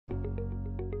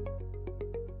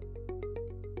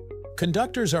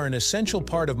Conductors are an essential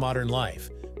part of modern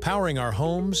life, powering our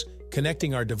homes,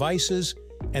 connecting our devices,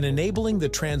 and enabling the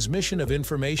transmission of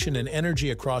information and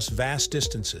energy across vast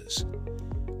distances.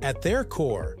 At their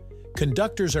core,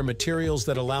 conductors are materials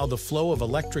that allow the flow of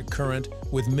electric current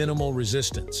with minimal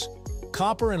resistance.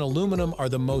 Copper and aluminum are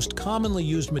the most commonly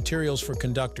used materials for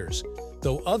conductors,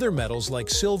 though other metals like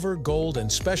silver, gold,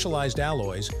 and specialized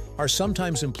alloys are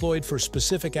sometimes employed for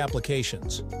specific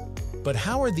applications. But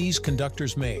how are these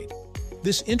conductors made?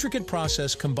 This intricate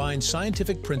process combines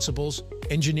scientific principles,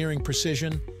 engineering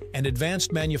precision, and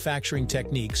advanced manufacturing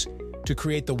techniques to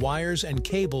create the wires and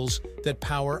cables that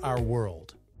power our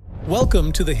world.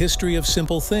 Welcome to the History of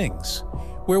Simple Things,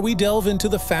 where we delve into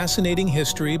the fascinating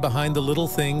history behind the little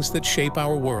things that shape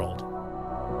our world.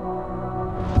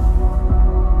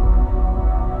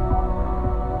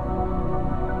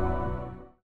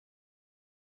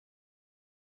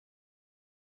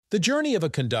 The journey of a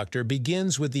conductor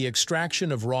begins with the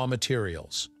extraction of raw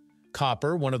materials.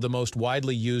 Copper, one of the most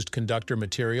widely used conductor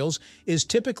materials, is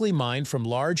typically mined from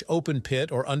large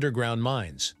open-pit or underground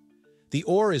mines. The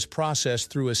ore is processed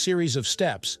through a series of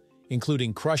steps,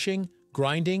 including crushing,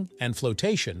 grinding, and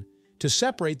flotation, to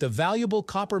separate the valuable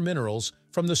copper minerals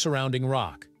from the surrounding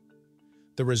rock.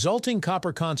 The resulting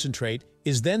copper concentrate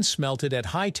is then smelted at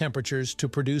high temperatures to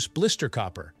produce blister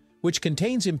copper, which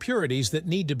contains impurities that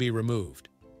need to be removed.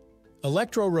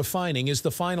 Electro-refining is the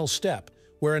final step,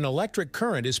 where an electric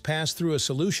current is passed through a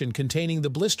solution containing the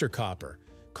blister copper,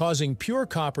 causing pure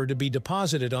copper to be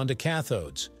deposited onto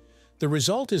cathodes. The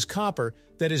result is copper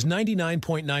that is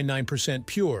 99.99%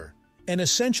 pure, an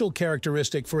essential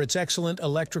characteristic for its excellent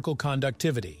electrical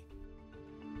conductivity.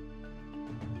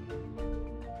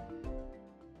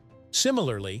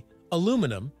 Similarly,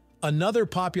 aluminum, another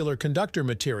popular conductor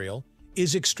material,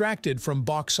 is extracted from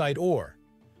bauxite ore.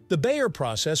 The Bayer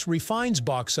process refines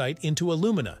bauxite into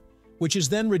alumina, which is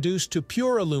then reduced to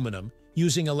pure aluminum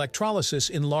using electrolysis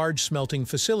in large smelting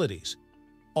facilities.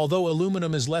 Although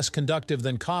aluminum is less conductive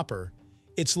than copper,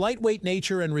 its lightweight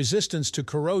nature and resistance to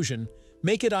corrosion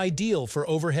make it ideal for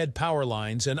overhead power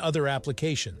lines and other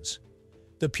applications.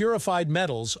 The purified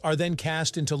metals are then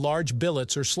cast into large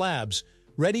billets or slabs,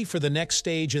 ready for the next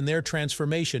stage in their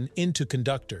transformation into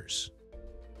conductors.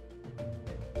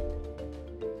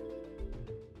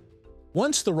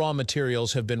 Once the raw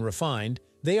materials have been refined,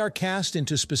 they are cast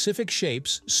into specific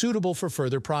shapes suitable for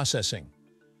further processing.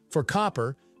 For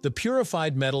copper, the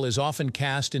purified metal is often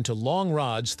cast into long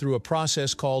rods through a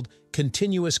process called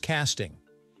continuous casting.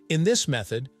 In this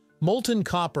method, molten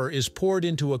copper is poured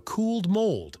into a cooled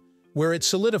mold, where it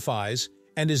solidifies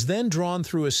and is then drawn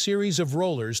through a series of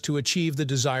rollers to achieve the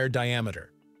desired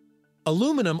diameter.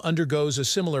 Aluminum undergoes a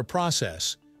similar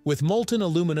process, with molten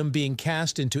aluminum being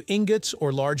cast into ingots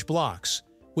or large blocks,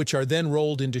 which are then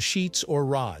rolled into sheets or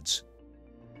rods.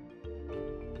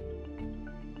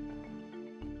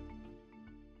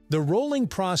 The rolling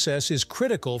process is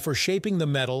critical for shaping the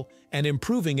metal and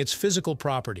improving its physical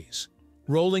properties.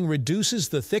 Rolling reduces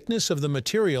the thickness of the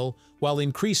material while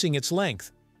increasing its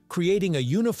length, creating a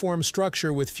uniform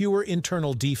structure with fewer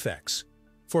internal defects.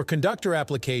 For conductor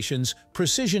applications,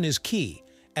 precision is key,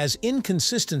 as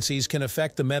inconsistencies can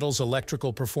affect the metal's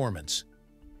electrical performance.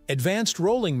 Advanced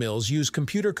rolling mills use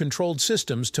computer-controlled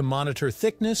systems to monitor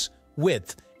thickness,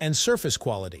 width, and surface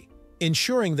quality,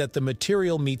 ensuring that the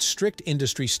material meets strict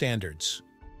industry standards.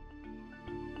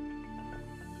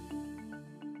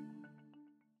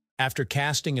 After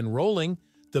casting and rolling,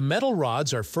 the metal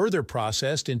rods are further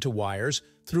processed into wires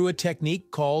through a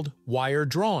technique called wire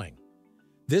drawing.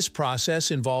 This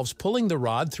process involves pulling the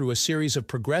rod through a series of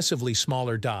progressively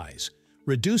smaller dies,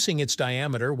 reducing its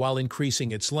diameter while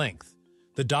increasing its length.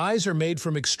 The dies are made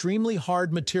from extremely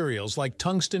hard materials like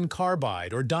tungsten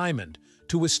carbide or diamond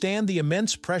to withstand the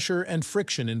immense pressure and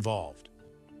friction involved.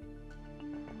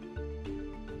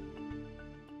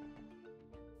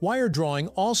 Wire drawing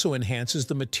also enhances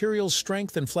the material's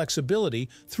strength and flexibility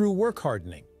through work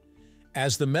hardening.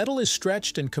 As the metal is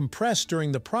stretched and compressed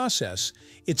during the process,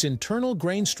 its internal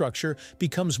grain structure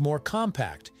becomes more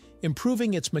compact,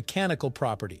 improving its mechanical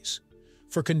properties.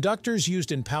 For conductors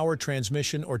used in power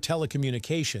transmission or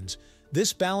telecommunications,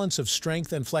 this balance of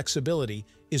strength and flexibility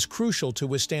is crucial to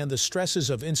withstand the stresses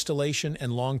of installation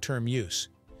and long-term use.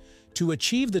 To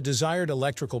achieve the desired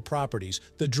electrical properties,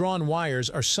 the drawn wires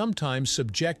are sometimes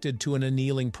subjected to an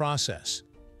annealing process.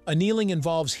 Annealing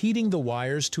involves heating the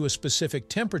wires to a specific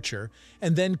temperature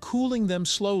and then cooling them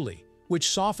slowly, which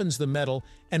softens the metal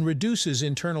and reduces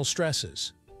internal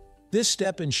stresses. This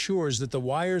step ensures that the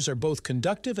wires are both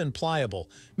conductive and pliable,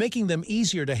 making them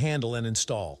easier to handle and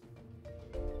install.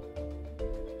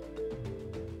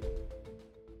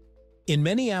 In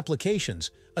many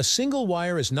applications, a single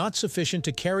wire is not sufficient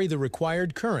to carry the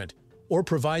required current or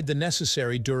provide the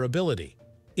necessary durability.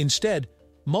 Instead,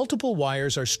 multiple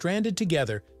wires are stranded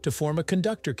together to form a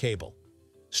conductor cable.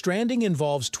 Stranding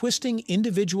involves twisting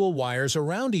individual wires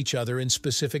around each other in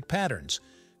specific patterns,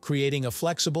 creating a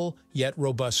flexible yet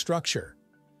robust structure.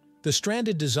 The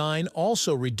stranded design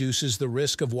also reduces the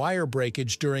risk of wire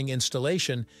breakage during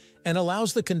installation and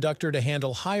allows the conductor to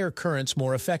handle higher currents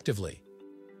more effectively.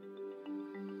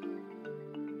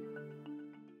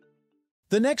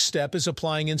 The next step is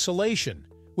applying insulation,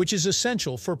 which is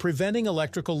essential for preventing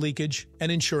electrical leakage and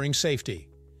ensuring safety.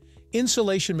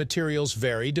 Insulation materials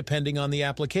vary depending on the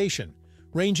application,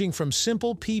 ranging from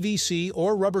simple PVC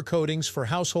or rubber coatings for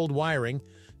household wiring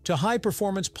to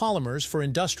high-performance polymers for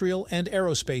industrial and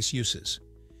aerospace uses.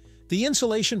 The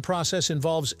insulation process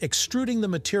involves extruding the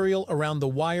material around the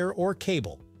wire or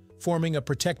cable, forming a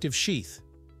protective sheath.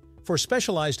 For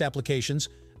specialized applications,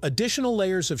 additional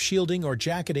layers of shielding or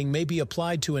jacketing may be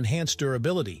applied to enhance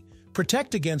durability,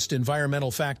 protect against environmental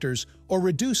factors, or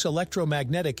reduce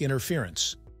electromagnetic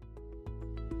interference.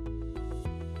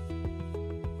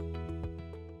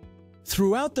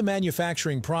 Throughout the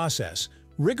manufacturing process,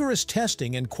 rigorous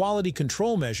testing and quality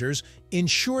control measures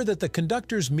ensure that the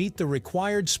conductors meet the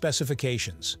required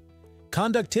specifications.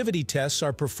 Conductivity tests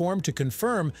are performed to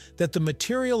confirm that the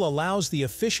material allows the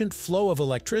efficient flow of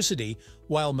electricity,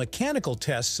 while mechanical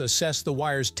tests assess the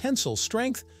wire's tensile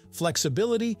strength,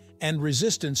 flexibility, and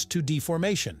resistance to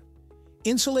deformation.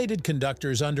 Insulated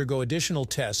conductors undergo additional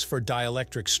tests for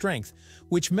dielectric strength,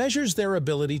 which measures their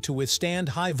ability to withstand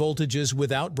high voltages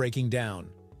without breaking down.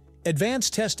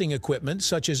 Advanced testing equipment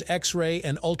such as X-ray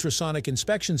and ultrasonic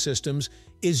inspection systems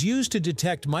is used to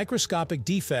detect microscopic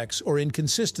defects or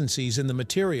inconsistencies in the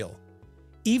material.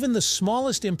 Even the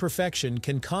smallest imperfection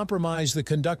can compromise the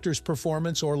conductor's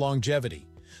performance or longevity,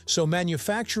 so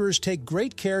manufacturers take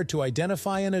great care to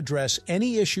identify and address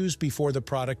any issues before the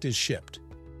product is shipped.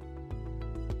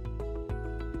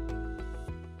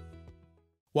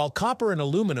 While copper and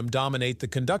aluminum dominate the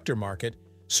conductor market,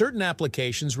 certain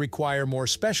applications require more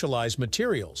specialized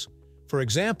materials. For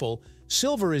example,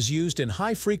 silver is used in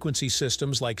high-frequency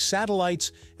systems like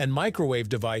satellites and microwave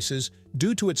devices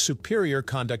due to its superior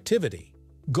conductivity.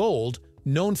 Gold,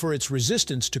 known for its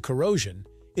resistance to corrosion,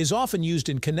 is often used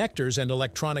in connectors and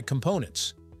electronic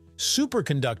components.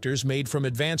 Superconductors made from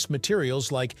advanced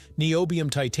materials like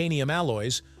niobium-titanium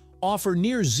alloys offer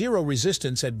near-zero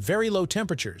resistance at very low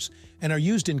temperatures and are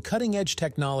used in cutting-edge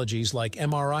technologies like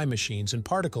MRI machines and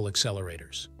particle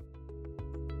accelerators.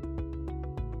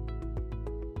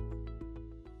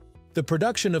 The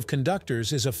production of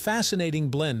conductors is a fascinating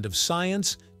blend of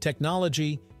science,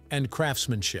 technology, and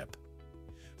craftsmanship.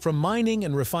 From mining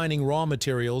and refining raw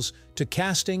materials to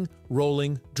casting,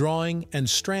 rolling, drawing, and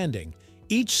stranding,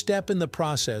 each step in the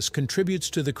process contributes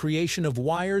to the creation of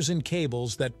wires and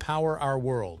cables that power our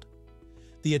world.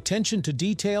 The attention to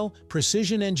detail,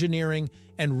 precision engineering,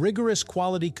 and rigorous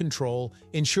quality control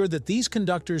ensure that these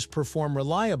conductors perform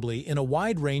reliably in a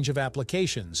wide range of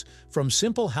applications, from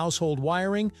simple household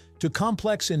wiring to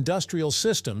complex industrial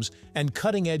systems and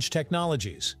cutting-edge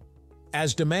technologies.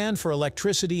 As demand for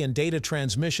electricity and data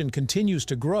transmission continues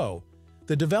to grow,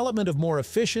 the development of more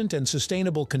efficient and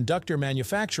sustainable conductor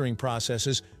manufacturing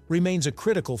processes remains a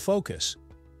critical focus.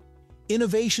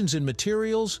 Innovations in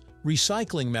materials,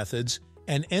 recycling methods,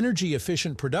 and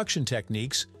energy-efficient production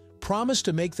techniques promise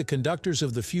to make the conductors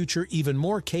of the future even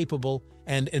more capable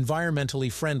and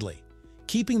environmentally friendly,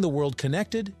 keeping the world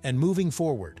connected and moving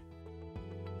forward.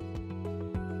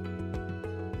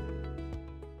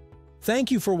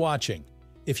 Thank you for watching.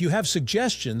 If you have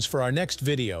suggestions for our next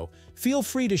video, feel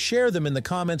free to share them in the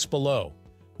comments below.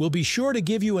 We'll be sure to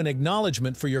give you an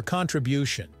acknowledgement for your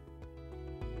contribution.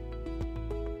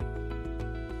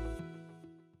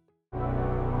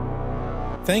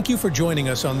 Thank you for joining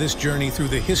us on this journey through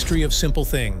the history of simple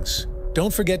things.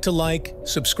 Don't forget to like,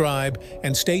 subscribe,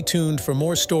 and stay tuned for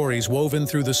more stories woven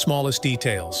through the smallest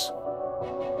details.